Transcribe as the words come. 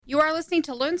You are listening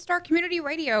to Lone Star Community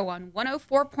Radio on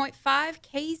 104.5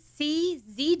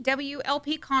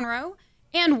 KCZWLP Conroe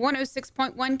and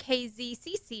 106.1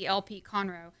 KZCCLP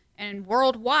Conroe, and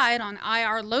worldwide on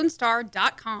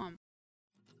irlonestar.com.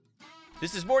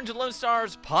 This is Morning to Lone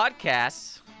Star's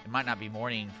podcast. It might not be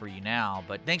morning for you now,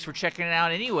 but thanks for checking it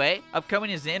out anyway.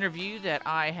 Upcoming is the interview that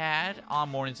I had on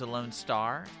Mornings to Lone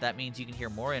Star. That means you can hear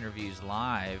more interviews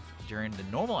live during the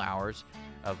normal hours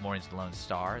of Mornings to Lone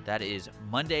Star. That is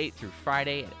Monday through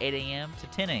Friday at 8 a.m. to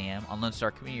 10 a.m. on Lone Star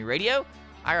Community Radio,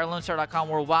 irlonestar.com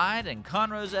worldwide, and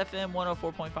Conroe's FM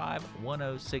 104.5,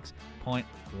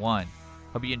 106.1.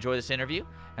 Hope you enjoy this interview.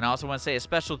 And I also want to say a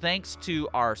special thanks to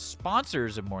our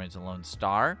sponsors of Mornings to Lone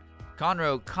Star.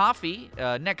 Conroe Coffee,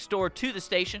 next door to the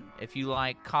station. If you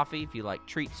like coffee, if you like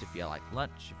treats, if you like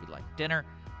lunch, if you like dinner,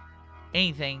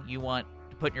 anything you want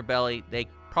to put in your belly, they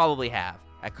probably have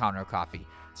at Conroe Coffee.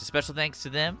 So special thanks to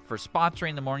them for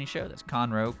sponsoring the morning show. That's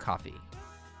Conroe Coffee.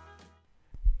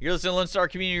 You're listening to Lone Star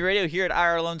Community Radio here at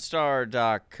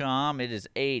irlonestar.com. It is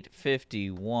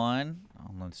 8:51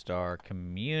 on Lone Star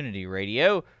Community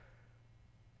Radio.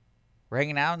 We're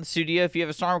hanging out in the studio. If you have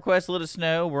a song request, let us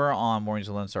know. We're on Mornings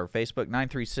with Lone Star Facebook.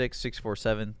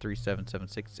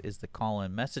 936-647-3776 is the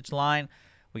call-in message line.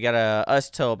 We got us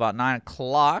till about 9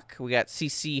 o'clock. We got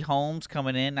CC Holmes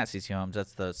coming in. Not CC Holmes.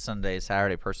 That's the Sunday,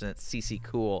 Saturday person. It's CC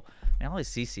Cool. Man, all these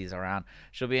CC's around.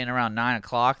 She'll be in around 9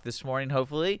 o'clock this morning,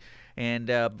 hopefully. And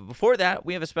before that,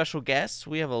 we have a special guest.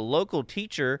 We have a local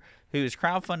teacher who is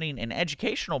crowdfunding an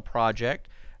educational project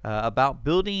about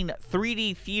building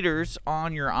 3D theaters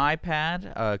on your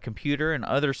iPad, computer, and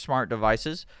other smart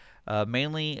devices,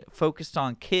 mainly focused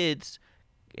on kids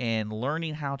and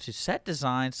learning how to set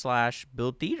design /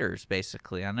 build theaters,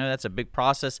 basically. I know that's a big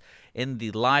process in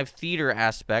the live theater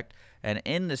aspect. And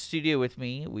in the studio with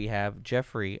me, we have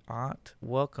Jeffrey Ott.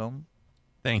 Welcome.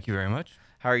 Thank you very much.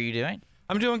 How are you doing?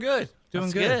 I'm doing good.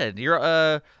 That's good. You're,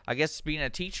 I guess, being a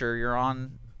teacher, you're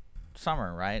on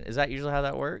summer, right? Is that usually how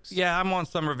that works? Yeah, I'm on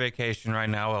summer vacation right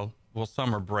now. Well,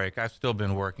 summer break. I've still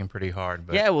been working pretty hard.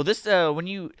 But yeah, well, this when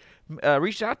you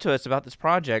reached out to us about this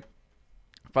project,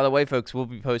 by the way, folks, we'll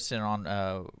be posting on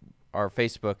our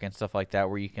Facebook and stuff like that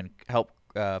where you can help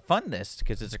fund this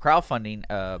because it's a crowdfunding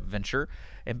venture.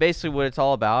 And basically what it's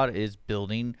all about is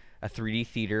building a 3D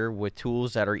theater with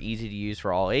tools that are easy to use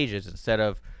for all ages instead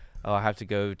of, I have to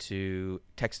go to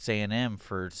Texas A&M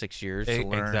for 6 years to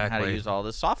learn how to use all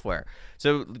this software.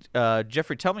 So,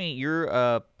 Jeffrey, tell me,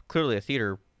 you're clearly a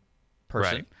theater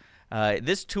person. Right.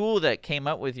 This tool that came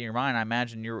up with in your mind, I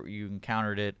imagine you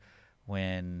encountered it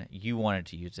when you wanted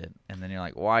to use it, and then you're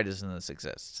like, why doesn't this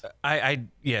exist?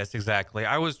 Yes, exactly.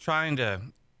 I was trying to,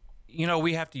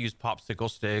 we have to use popsicle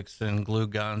sticks and glue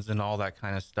guns and all that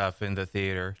kind of stuff in the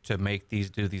theater to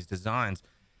do these designs.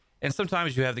 And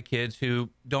sometimes you have the kids who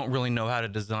don't really know how to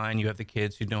design. You have the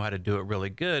kids who know how to do it really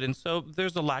good. And so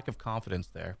there's a lack of confidence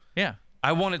there. Yeah.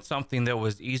 I wanted something that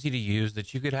was easy to use,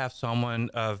 that you could have someone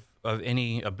of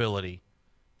any ability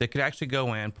that could actually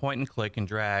go in, point and click and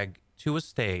drag to a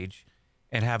stage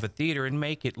and have a theater and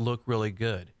make it look really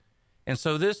good. And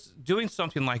so doing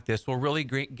something like this will really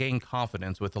gain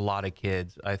confidence with a lot of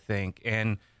kids, I think,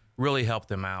 and really help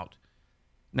them out.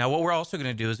 Now, what we're also going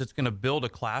to do is it's going to build a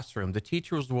classroom. The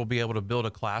teachers will be able to build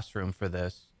a classroom for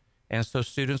this. And so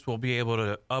students will be able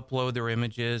to upload their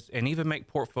images and even make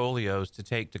portfolios to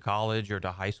take to college or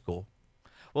to high school.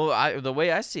 Well, the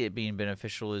way I see it being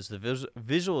beneficial is the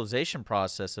visualization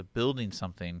process of building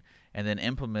something and then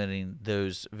implementing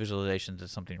those visualizations into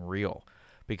something real.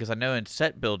 Because I know in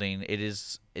set building,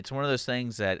 it's one of those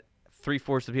things that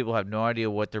 3/4 of the people have no idea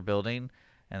what they're building,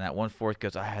 and that 1/4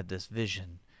 goes, I had this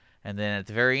vision. And then at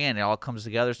the very end, it all comes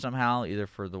together somehow, either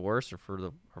for the worst or for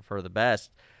the best.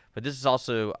 But this is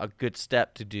also a good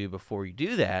step to do before you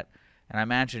do that. And I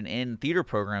imagine in theater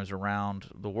programs around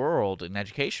the world, and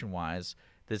education-wise,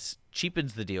 this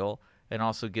cheapens the deal and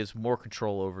also gives more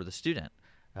control over the student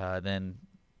than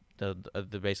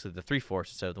basically the 3/4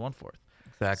 instead of the 1/4.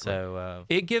 Exactly. So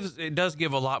it does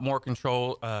give a lot more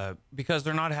control because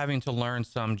they're not having to learn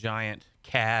some giant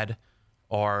CAD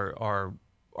or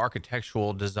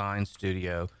architectural design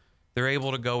studio. They're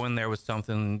able to go in there with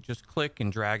something, just click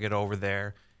and drag it over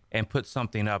there and put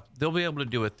something up. They'll be able to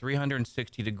do a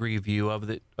 360-degree view of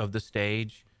the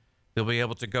stage. They'll be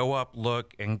able to go up,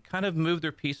 look, and kind of move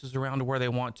their pieces around to where they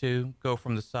want to, go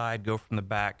from the side, go from the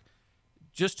back,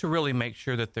 just to really make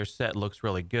sure that their set looks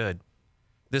really good.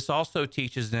 This also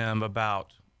teaches them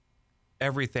about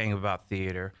everything about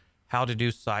theater, how to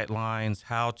do sight lines,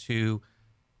 how to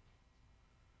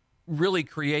really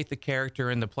create the character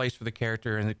and the place for the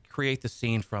character and create the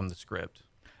scene from the script.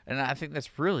 And I think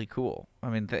that's really cool. I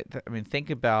mean, think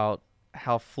about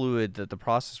how fluid the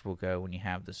process will go when you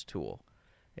have this tool.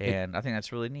 And I think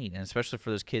that's really neat, and especially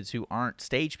for those kids who aren't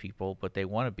stage people, but they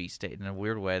want to be stage in a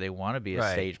weird way. They want to be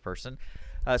a stage person.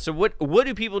 So what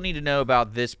do people need to know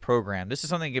about this program? This is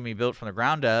something that can be built from the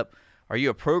ground up. Are you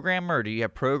a programmer, or do you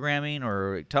have programming?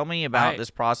 Or tell me about this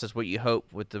process, what you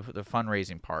hope with the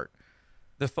fundraising part.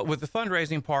 With the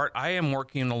fundraising part, I am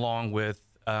working along with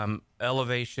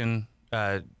Elevation.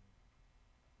 I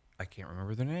can't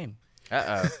remember their name.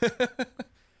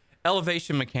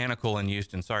 Elevation Mechanical in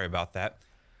Houston. Sorry about that.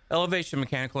 Elevation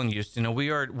Mechanical in Houston. And we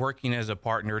are working as a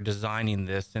partner designing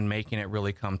this and making it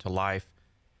really come to life.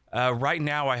 Right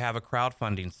now, I have a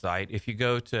crowdfunding site. If you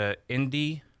go to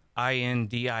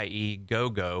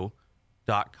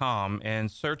indiegogo.com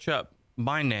and search up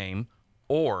my name,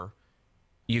 or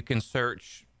you can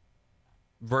search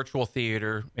Virtual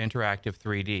Theater Interactive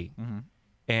 3D,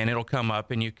 and it'll come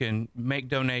up, and you can make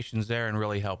donations there and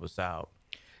really help us out.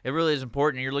 It really is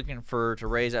important. You're looking to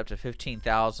raise up to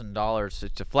 $15,000.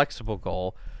 It's a flexible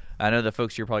goal. I know the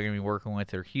folks you're probably going to be working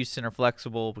with are Houston are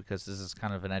flexible, because this is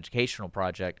kind of an educational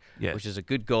project, which is a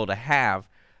good goal to have.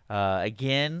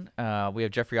 Again, we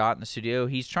have Jeffrey Ott in the studio.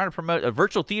 He's trying to promote a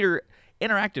virtual theater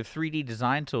interactive 3D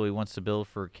design tool he wants to build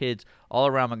for kids all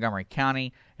around Montgomery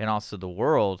County and also the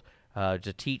world,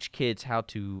 to teach kids how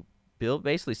to build,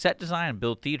 basically set design and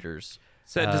build theaters.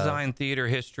 Set design, theater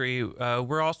history.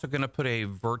 We're also going to put a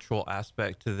virtual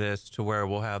aspect to this, to where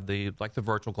we'll have the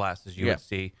virtual glasses you would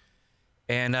see,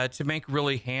 and to make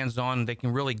really hands-on. They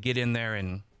can really get in there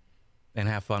and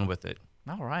have fun with it.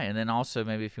 All right, and then also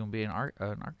maybe if you want to be an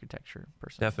architecture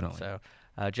person, definitely. So,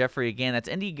 Jeffrey, again, that's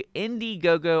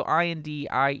Indiegogo,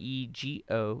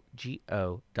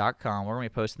 INDIEGOGO.com. We're going to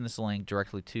be posting this link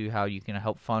directly to how you can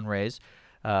help fundraise.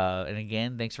 And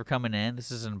again, thanks for coming in.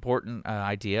 This is an important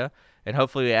idea. And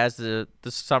hopefully as the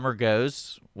summer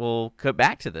goes, we'll cut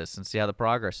back to this and see how the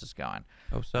progress is going.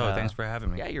 Hope so. Thanks for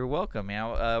having me. Yeah, you're welcome.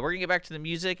 Now, we're going to get back to the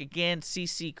music. Again,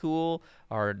 CC Cool,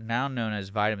 or now known as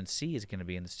Vitamin C, is going to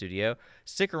be in the studio.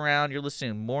 Stick around. You're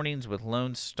listening to Mornings with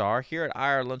Lone Star here at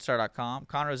irlonestar.com,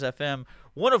 Conroe's FM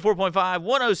 104.5,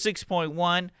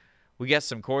 106.1. We got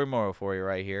some Corey Morrow for you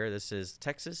right here. This is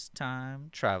Texas Time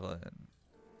Traveling.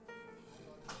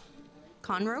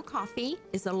 Conroe Coffee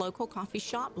is a local coffee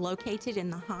shop located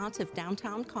in the heart of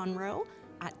downtown Conroe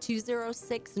at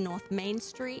 206 North Main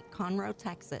Street, Conroe,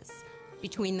 Texas.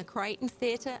 Between the Crichton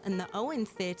Theater and the Owen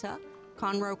Theater,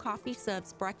 Conroe Coffee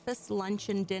serves breakfast, lunch,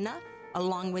 and dinner,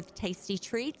 along with tasty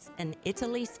treats and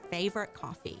Italy's favorite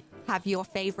coffee. Have your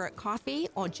favorite coffee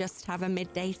or just have a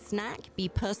midday snack be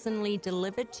personally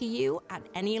delivered to you at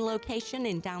any location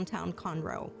in downtown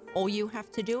Conroe. All you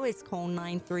have to do is call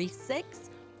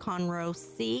 936-CONROE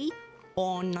C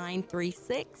or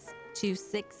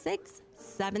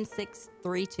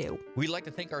 936-266-7632. We'd like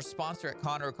to thank our sponsor at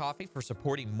Conroe Coffee for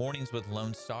supporting Mornings with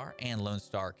Lone Star and Lone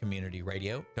Star Community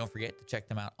Radio. Don't forget to check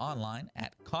them out online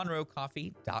at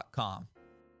conroecoffee.com.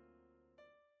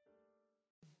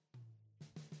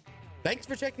 Thanks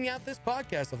for checking out this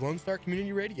podcast of Lone Star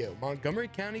Community Radio, Montgomery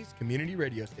County's community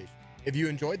radio station. If you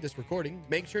enjoyed this recording,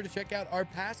 make sure to check out our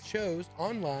past shows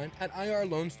online at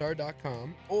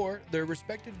irlonestar.com or their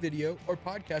respective video or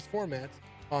podcast formats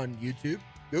on YouTube,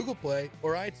 Google Play,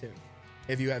 or iTunes.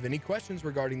 If you have any questions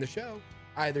regarding the show,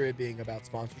 either it being about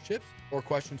sponsorships or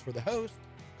questions for the host,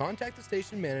 contact the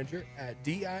station manager at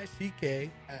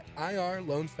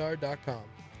dick@irlonestar.com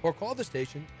or call the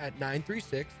station at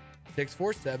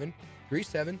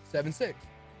 936-647-3776.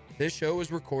 This show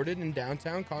is recorded in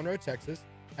downtown Conroe, Texas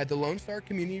at the Lone Star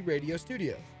Community Radio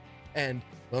Studios, and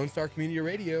Lone Star Community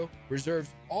Radio reserves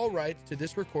all rights to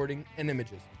this recording and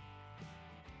images.